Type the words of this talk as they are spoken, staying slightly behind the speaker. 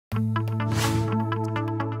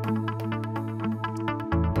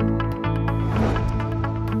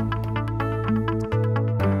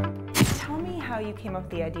came up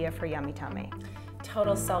with the idea for Yummie Tummie?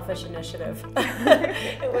 Total selfish initiative.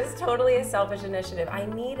 It was totally a selfish initiative. I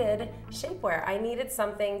needed shapewear. I needed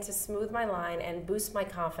something to smooth my line and boost my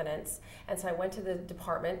confidence. And so I went to the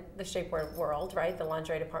department, the shapewear world, right, the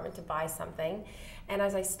lingerie department, to buy something. And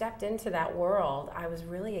as I stepped into that world, I was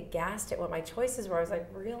really aghast at what my choices were. I was like,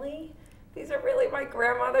 really? These are really my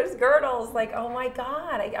grandmother's girdles. Like, oh my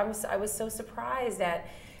God. I was so surprised at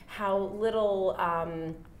how little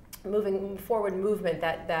moving forward movement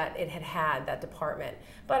that it had, that department.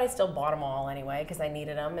 But I still bought them all anyway because I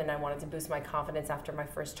needed them and I wanted to boost my confidence after my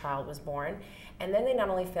first child was born. And then they not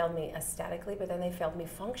only failed me aesthetically, but then they failed me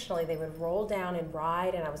functionally. They would roll down and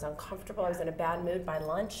ride and I was uncomfortable. I was in a bad mood by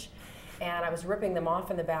lunch and I was ripping them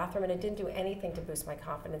off in the bathroom and it didn't do anything to boost my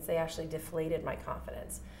confidence. They actually deflated my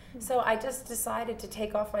confidence. So I just decided to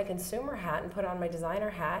take off my consumer hat and put on my designer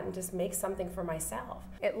hat and just make something for myself.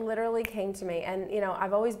 It literally came to me, and you know,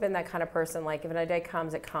 I've always been that kind of person, like if an idea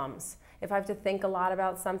comes, it comes. If I have to think a lot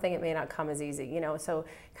about something, it may not come as easy, you know, so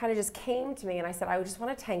it kind of just came to me and I said, I just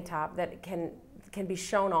want a tank top that can be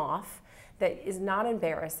shown off, that is not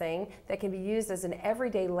embarrassing, that can be used as an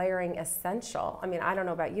everyday layering essential. I mean, I don't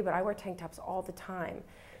know about you, but I wear tank tops all the time.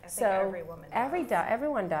 I think every woman does.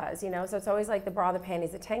 Everyone does, you know, so it's always like the bra, the panties,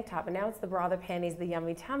 the tank top, and now it's the bra, the panties, the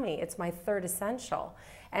Yummie Tummie. It's my third essential.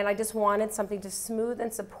 And I just wanted something to smooth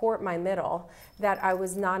and support my middle that I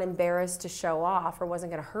was not embarrassed to show off or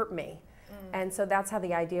wasn't gonna hurt me. And so that's how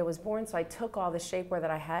the idea was born. So I took all the shapewear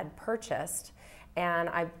that I had purchased and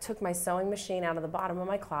I took my sewing machine out of the bottom of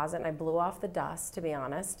my closet and I blew off the dust, to be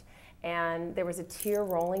honest. And there was a tear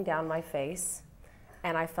rolling down my face.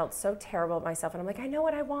 And I felt so terrible at myself, and I'm like, I know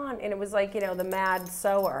what I want. And it was like, you know, the mad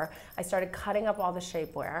sewer. I started cutting up all the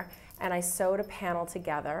shapewear, and I sewed a panel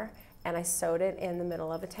together, and I sewed it in the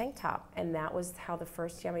middle of a tank top. And that was how the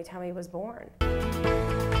first Yummie Tummie was born.